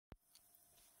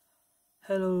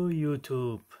Hello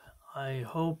YouTube. I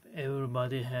hope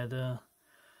everybody had a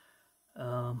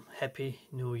happy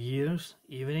New Year's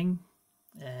evening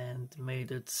and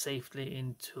made it safely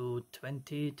into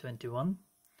 2021.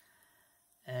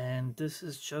 And this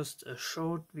is just a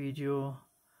short video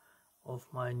of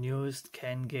my newest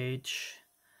CAN gauge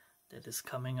that is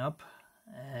coming up,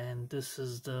 and this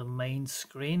is the main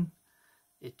screen.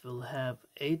 It will have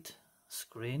 8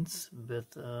 screens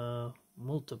with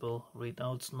multiple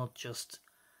readouts, not just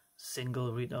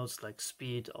single readouts like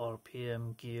speed,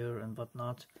 RPM, gear and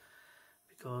whatnot,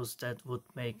 because that would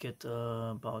make it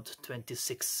about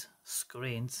 26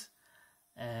 screens.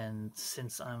 And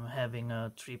since I'm having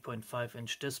a 3.5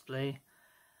 inch display,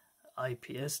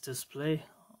 IPS display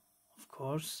of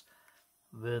course,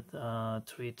 with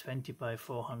 320 by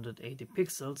 480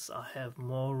 pixels, I have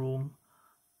more room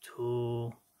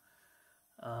to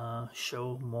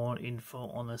show more info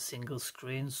on a single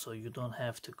screen, so you don't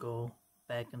have to go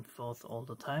back and forth all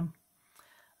the time.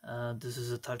 This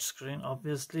is a touch screen,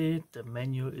 obviously. The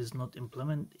menu is not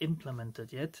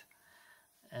implemented yet,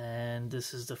 and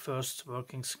this is the first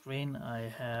working screen. I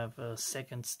have a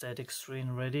second static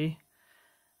screen ready,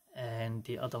 and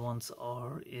the other ones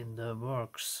are in the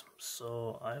works.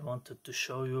 So I wanted to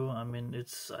show you, I mean,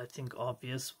 it's I think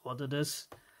obvious what it is.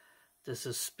 This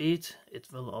is speed.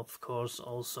 It will of course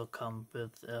also come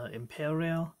with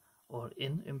imperial or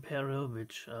in imperial,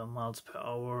 which miles per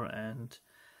hour and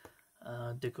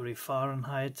degree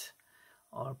Fahrenheit.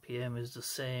 RPM is the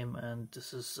same, and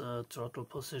this is throttle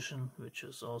position, which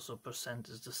is also percent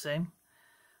is the same.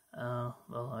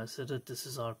 Well, I said it, this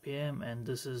is RPM, and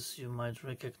this is, you might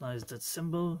recognize that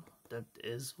symbol, that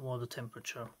is water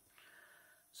temperature.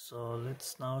 So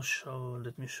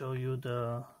let me show you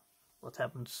what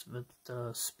happens with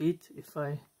the speed if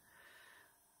I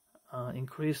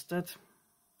increase that.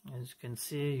 As you can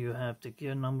see, you have the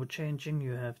gear number changing,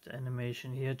 you have the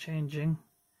animation here changing.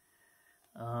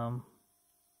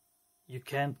 You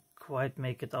can't quite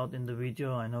make it out in the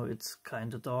video. I know it's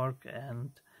kind of dark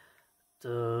and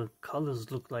the colors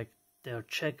look like they're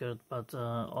checkered, but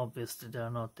obviously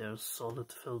they're not. They're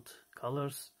solid filled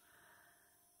colors.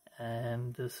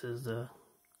 And this is the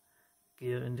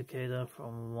gear indicator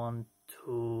from 1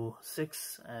 to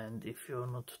 6, and if you're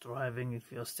not driving,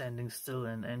 if you're standing still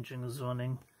and engine is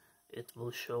running, it will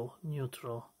show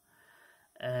neutral.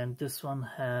 And this one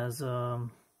has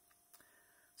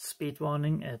speed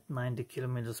warning at 90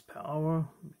 kilometers per hour,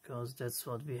 because that's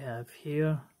what we have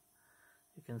here.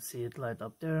 You can see it light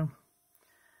up there.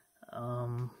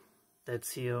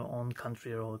 That's here on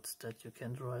country roads that you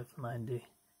can drive 90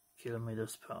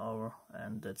 kilometers per hour,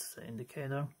 and that's the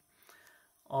indicator.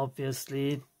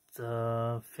 Obviously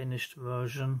the finished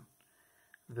version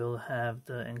will have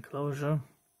the enclosure,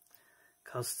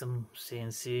 custom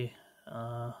CNC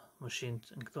machined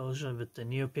enclosure with the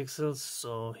NeoPixels.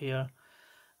 So here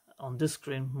on this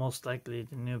screen, most likely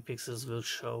the NeoPixels will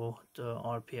show the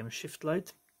RPM shift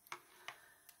light.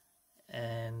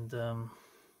 And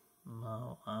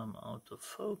now I'm out of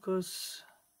focus.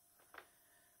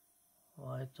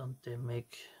 Why don't they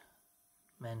make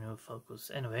manual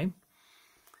focus? Anyway,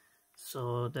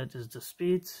 so that is the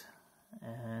speed,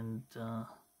 and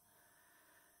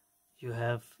you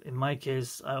have, in my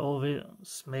case, I always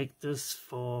make this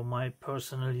for my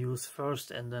personal use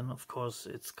first, and then of course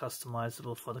it's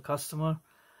customizable for the customer.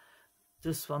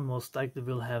 This one most likely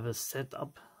will have a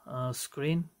setup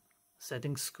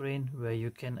settings screen where you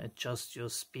can adjust your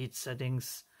speed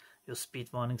settings, your speed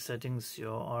warning settings,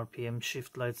 your RPM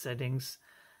shift light settings,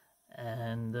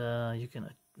 and you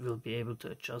will be able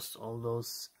to adjust all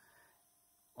those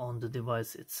on the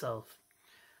device itself.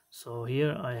 So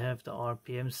here I have the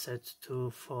RPM set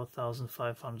to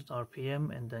 4500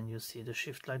 RPM, and then you see the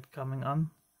shift light coming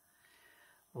on.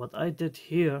 What I did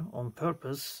here on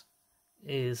purpose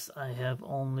is I have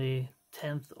only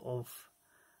 1/10 of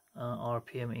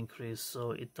RPM increase,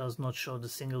 so it does not show the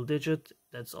single digit,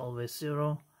 that's always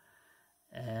 0,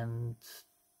 and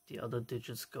the other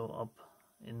digits go up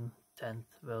in 10th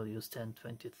values, 10,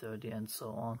 20, 30 and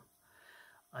so on.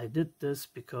 I did this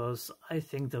because I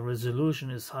think the resolution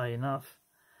is high enough,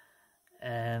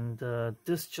 and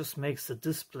this just makes the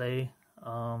display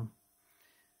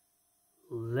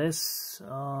less,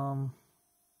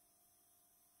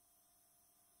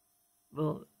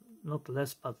 well, not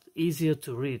less, but easier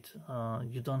to read.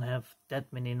 You don't have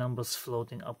that many numbers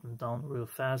floating up and down real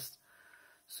fast,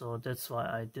 so that's why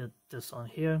I did this on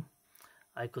here.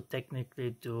 I could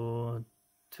technically do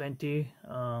 20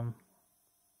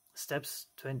 steps,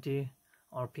 20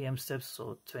 RPM steps,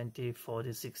 so 20,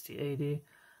 40, 60, 80.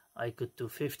 I could do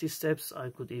 50 steps. I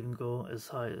could even go as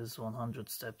high as 100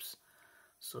 steps.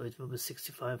 so it will be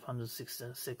 6500,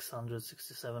 6600,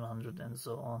 6700 and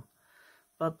so on.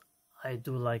 But I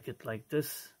do like it like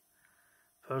this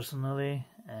personally,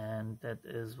 and that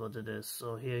is what it is.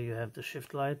 So here you have the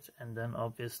shift light, and then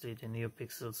obviously the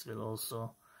neopixels will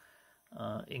also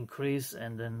increase,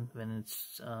 and then when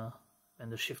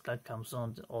the shift light comes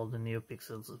on, all the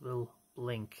neopixels will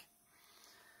blink.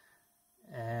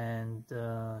 And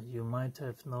you might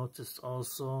have noticed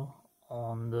also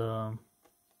on the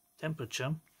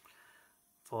temperature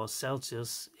for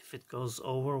Celsius, if it goes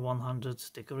over 100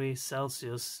 degrees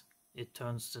Celsius,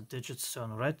 the digits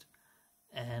turn red,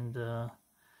 and the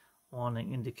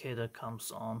warning indicator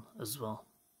comes on as well.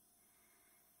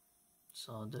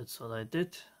 So that's what I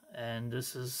did, and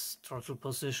this is throttle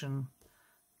position.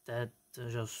 That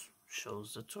just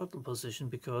shows the throttle position,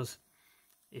 because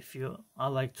I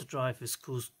like to drive with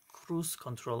cruise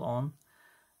control on,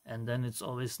 and then it's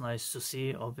always nice to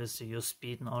see obviously your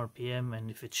speed and RPM, and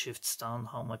if it shifts down,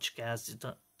 how much gas it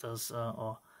does,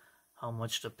 or how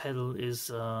much the pedal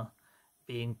is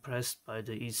being pressed by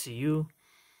the ECU.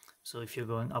 So if you're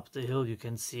going up the hill, you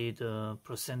can see the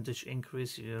percentage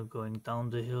increase. You're going down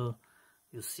the hill,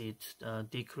 you see it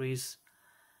decrease.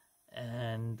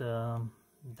 And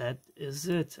that is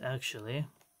it actually.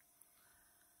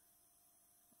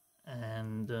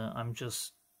 And I'm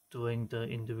just doing the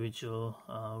individual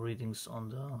readings on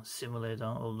the simulator,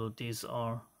 although these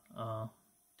are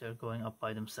they're going up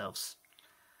by themselves.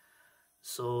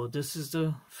 So this is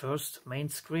the first main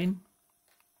screen,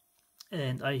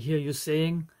 and I hear you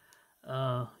saying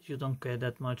you don't care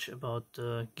that much about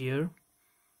gear.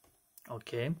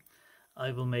 Okay,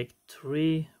 I will make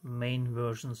 3 main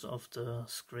versions of the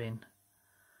screen,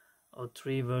 or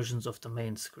 3 versions of the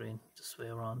main screen, this way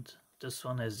around. This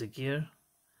one has the gear.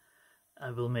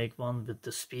 I will make one with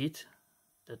the speed,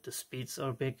 that the speeds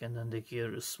are big and then the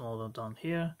gear is smaller down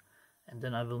here. And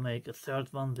then I will make a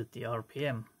third one with the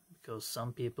RPM, because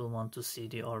some people want to see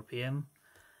the RPM.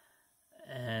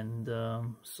 And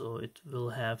so it will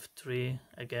have 3,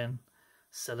 again,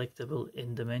 selectable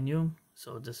in the menu.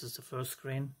 So this is the first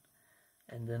screen,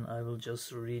 and then I will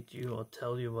just read you or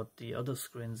tell you what the other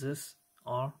screens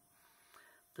are.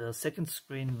 The second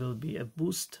screen will be a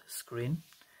boost screen,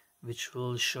 which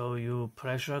will show you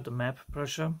pressure, the map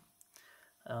pressure.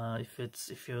 If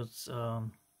it's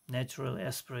naturally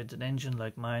aspirated engine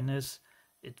like mine is,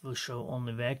 it will show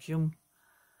only vacuum.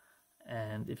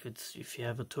 And if you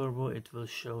have a turbo, it will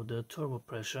show the turbo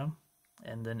pressure.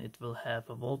 And then it will have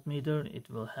a voltmeter, it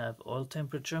will have oil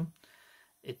temperature,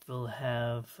 it will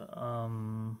have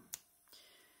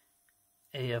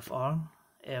AFR,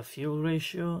 air fuel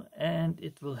ratio, and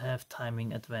it will have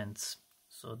timing advance.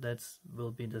 So that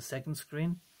will be the second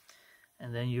screen.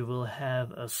 And then you will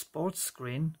have a sports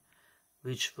screen,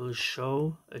 which will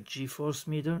show a G-force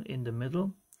meter in the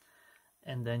middle.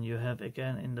 And then you have,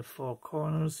 again, in the 4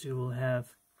 corners, you will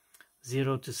have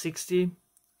 0 to 60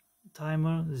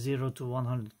 timer, 0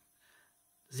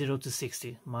 to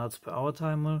 60 miles per hour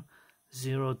timer,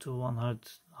 0 to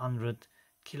 100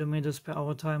 kilometers per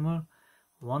hour timer,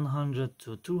 100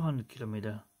 to 200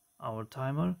 kilometer hour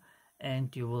timer,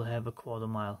 and you will have a quarter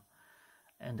mile.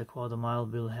 And the quarter mile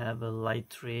will have a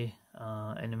light tree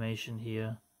animation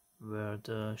here where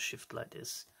the shift light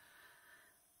is.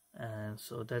 And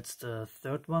so that's the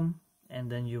third one.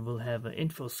 And then you will have an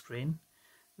info screen,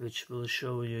 which will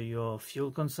show you your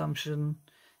fuel consumption,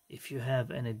 if you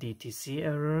have any DTC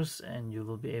errors, and you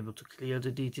will be able to clear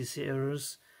the DTC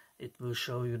errors. It will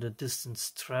show you the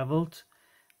distance traveled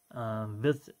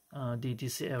with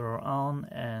DTC error on,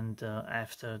 and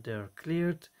after they're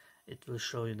cleared, it will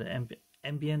show you the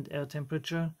ambient air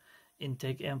temperature,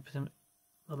 intake air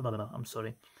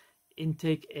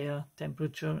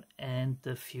temperature, and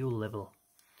the fuel level.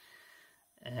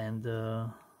 And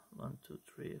 1, 2,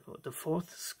 3, 4. The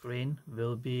fifth screen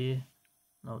will be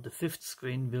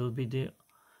the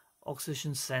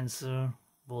oxygen sensor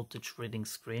voltage reading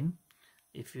screen.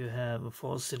 If you have a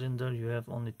 4-cylinder, you have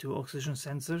only 2 oxygen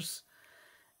sensors.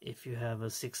 If you have a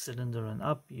 6-cylinder and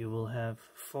up, you will have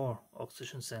 4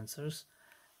 oxygen sensors,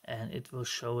 and it will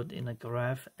show it in a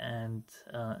graph and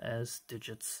as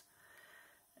digits.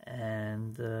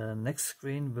 And the next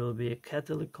screen will be a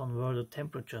catalytic converter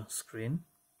temperature screen,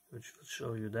 which will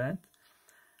show you that.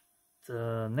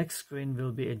 The next screen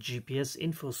will be a GPS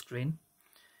info screen,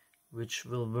 which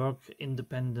will work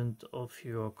independent of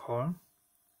your car,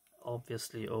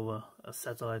 obviously over a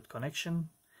satellite connection,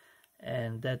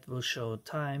 and that will show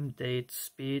time, date,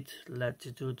 speed,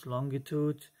 latitude,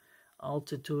 longitude,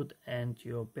 altitude, and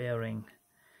your bearing.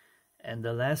 And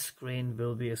the last screen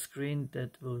will be a screen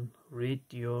that will read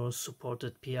your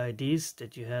supported PIDs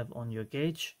that you have on your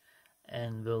gauge,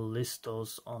 and will list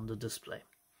those on the display.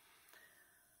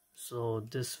 So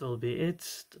this will be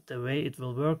it. The way it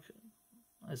will work,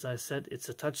 as I said, it's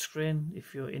a touch screen.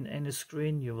 If you're in any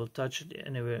screen, you will touch it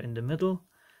anywhere in the middle.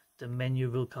 The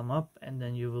menu will come up, and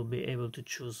then you will be able to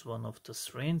choose one of the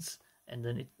screens, and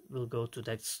then it will go to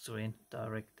that screen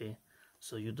directly.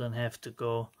 So you don't have to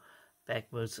go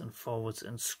backwards and forwards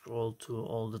and scroll to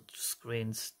all the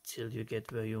screens till you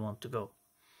get where you want to go.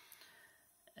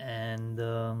 And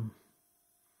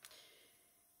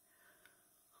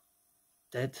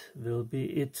that will be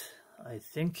it, I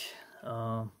think.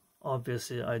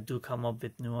 Obviously I do come up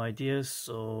with new ideas,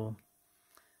 so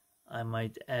I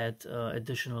might add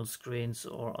additional screens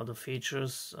or other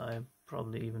features. I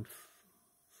probably even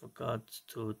forgot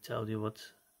to tell you what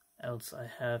else I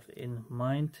have in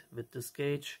mind with this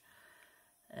gauge.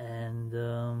 And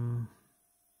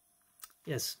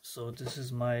yes, so this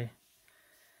is my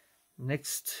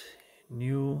next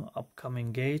new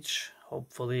upcoming gauge,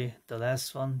 hopefully the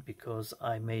last one, because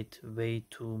I made way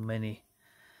too many.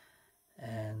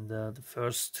 And the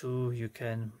first two you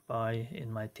can buy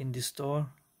in my Tindy store.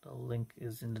 The link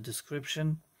is in the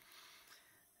description.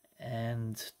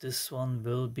 And this one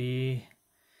will be,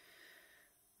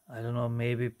 I don't know,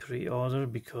 maybe pre-order,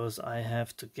 because I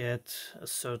have to get a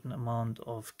certain amount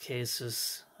of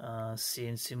cases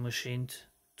CNC machined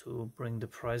to bring the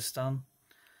price down.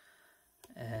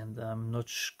 And I'm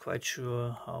not quite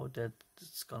sure how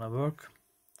that's gonna work.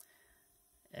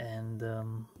 And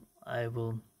I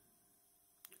will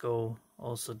go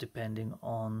also depending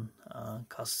on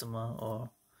customer or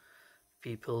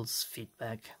people's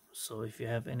feedback. So if you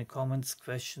have any comments,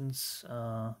 questions,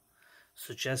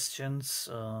 suggestions,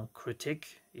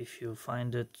 critique, if you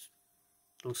find it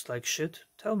looks like shit,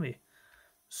 tell me.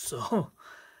 So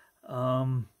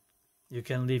you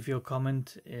can leave your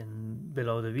comment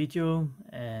below the video,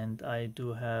 and I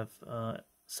do have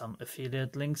some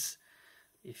affiliate links.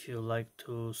 If you like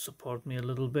to support me a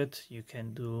little bit, you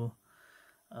can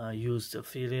use the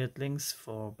affiliate links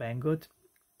for Banggood.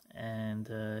 And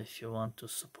if you want to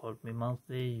support me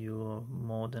monthly, you're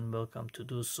more than welcome to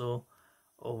do so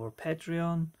over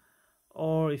Patreon.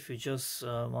 Or if you just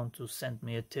want to send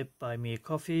me a tip, buy me a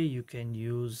coffee, you can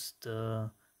use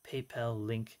the PayPal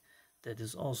link that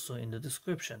is also in the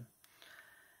description.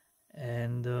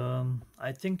 And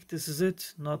I think this is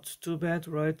it. Not too bad,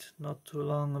 right? Not too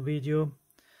long a video.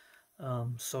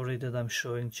 Sorry that I'm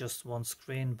showing just one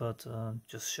screen, but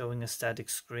just showing a static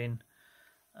screen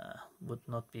would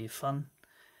not be fun.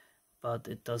 But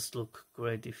it does look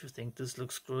great. If you think this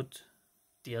looks good,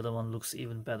 the other one looks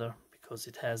even better, because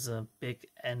it has a big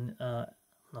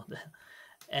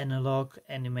analog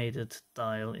animated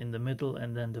dial in the middle,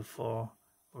 and then the 4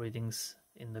 readings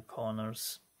in the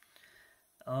corners.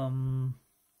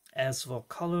 As for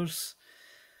colors,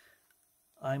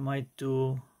 I might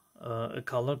do a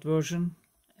colored version,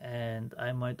 and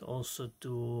I might also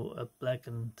do a black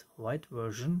and white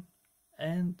version,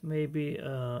 and maybe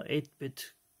a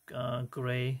 8-bit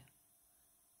gray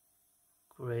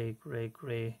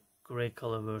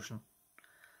color version.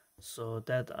 So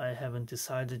that I haven't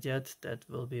decided yet. That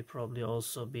will be probably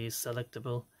also be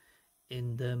selectable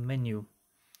in the menu.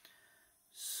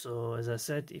 So as I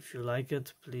said, if you like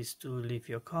it, please do leave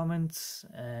your comments.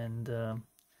 And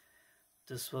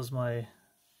this was my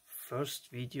first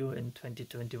video in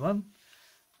 2021,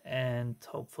 and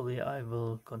hopefully I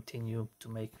will continue to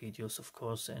make videos, of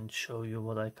course, and show you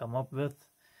what I come up with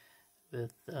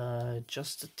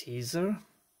just a teaser.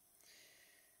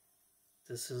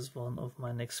 This is one of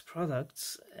my next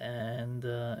products, and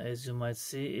as you might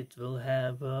see, it will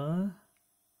have the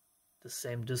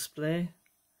same display,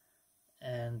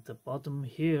 and the bottom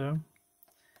here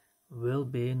will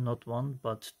be not one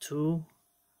but 2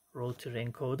 rotary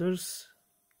encoders,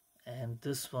 and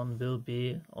this one will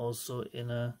be also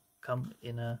come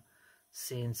in a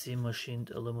CNC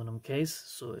machined aluminum case,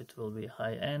 so it will be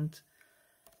high end.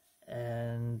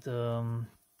 And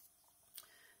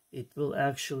it will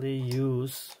actually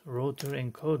use rotary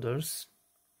encoders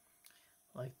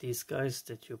like these guys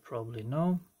that you probably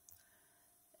know.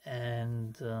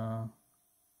 And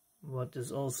what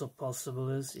is also possible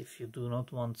is, if you do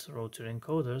not want rotary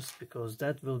encoders, because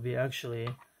that will be actually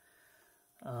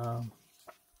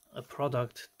a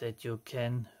product that you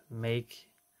can make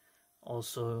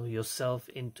also yourself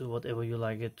into whatever you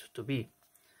like it to be.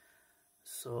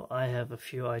 So I have a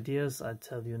few ideas I'll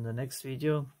tell you in the next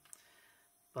video,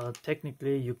 but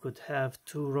technically you could have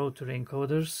 2 rotary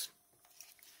encoders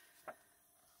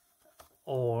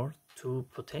or 2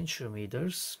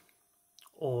 potentiometers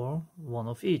or 1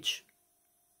 of each.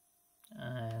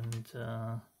 And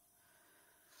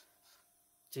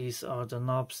these are the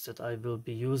knobs that I will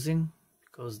be using,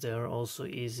 because they are also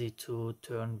easy to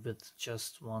turn with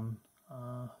just one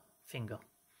finger,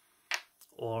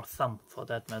 or thumb for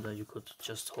that matter. You could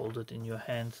just hold it in your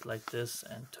hand like this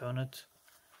and turn it.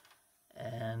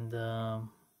 And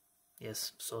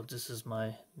yes, so this is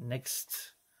my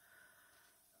next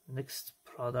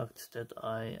product that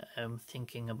I am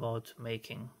thinking about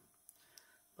making.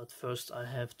 But first I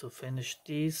have to finish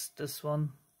this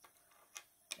one.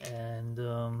 And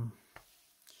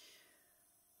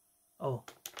oh,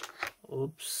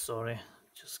 oops, sorry,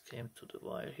 just came to the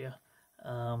wire here.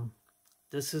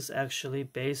 This is actually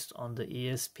based on the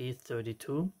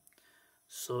ESP32,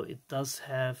 so it does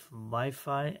have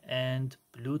Wi-Fi and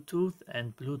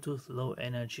Bluetooth low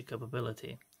energy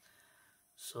capability.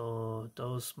 So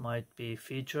those might be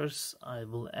features I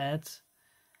will add.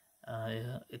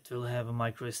 It will have a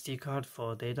micro SD card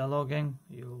for data logging.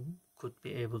 You could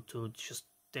be able to just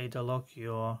data log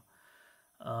your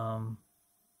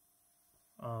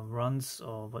runs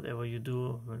or whatever you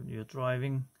do when you're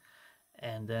driving,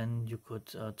 and then you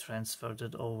could transfer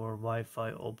that over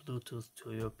Wi-Fi or Bluetooth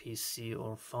to your PC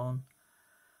or phone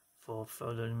for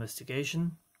further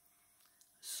investigation.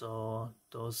 So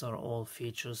those are all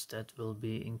features that will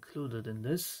be included in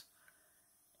this.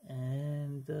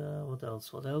 And what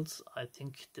else? I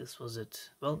think this was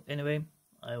it. Well, anyway,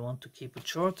 I want to keep it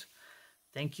short.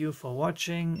 Thank you for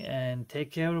watching, and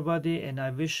take care, everybody, and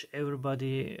I wish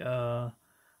everybody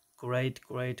great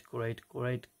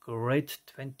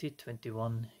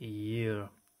 2021 year.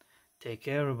 Take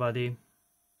care, everybody.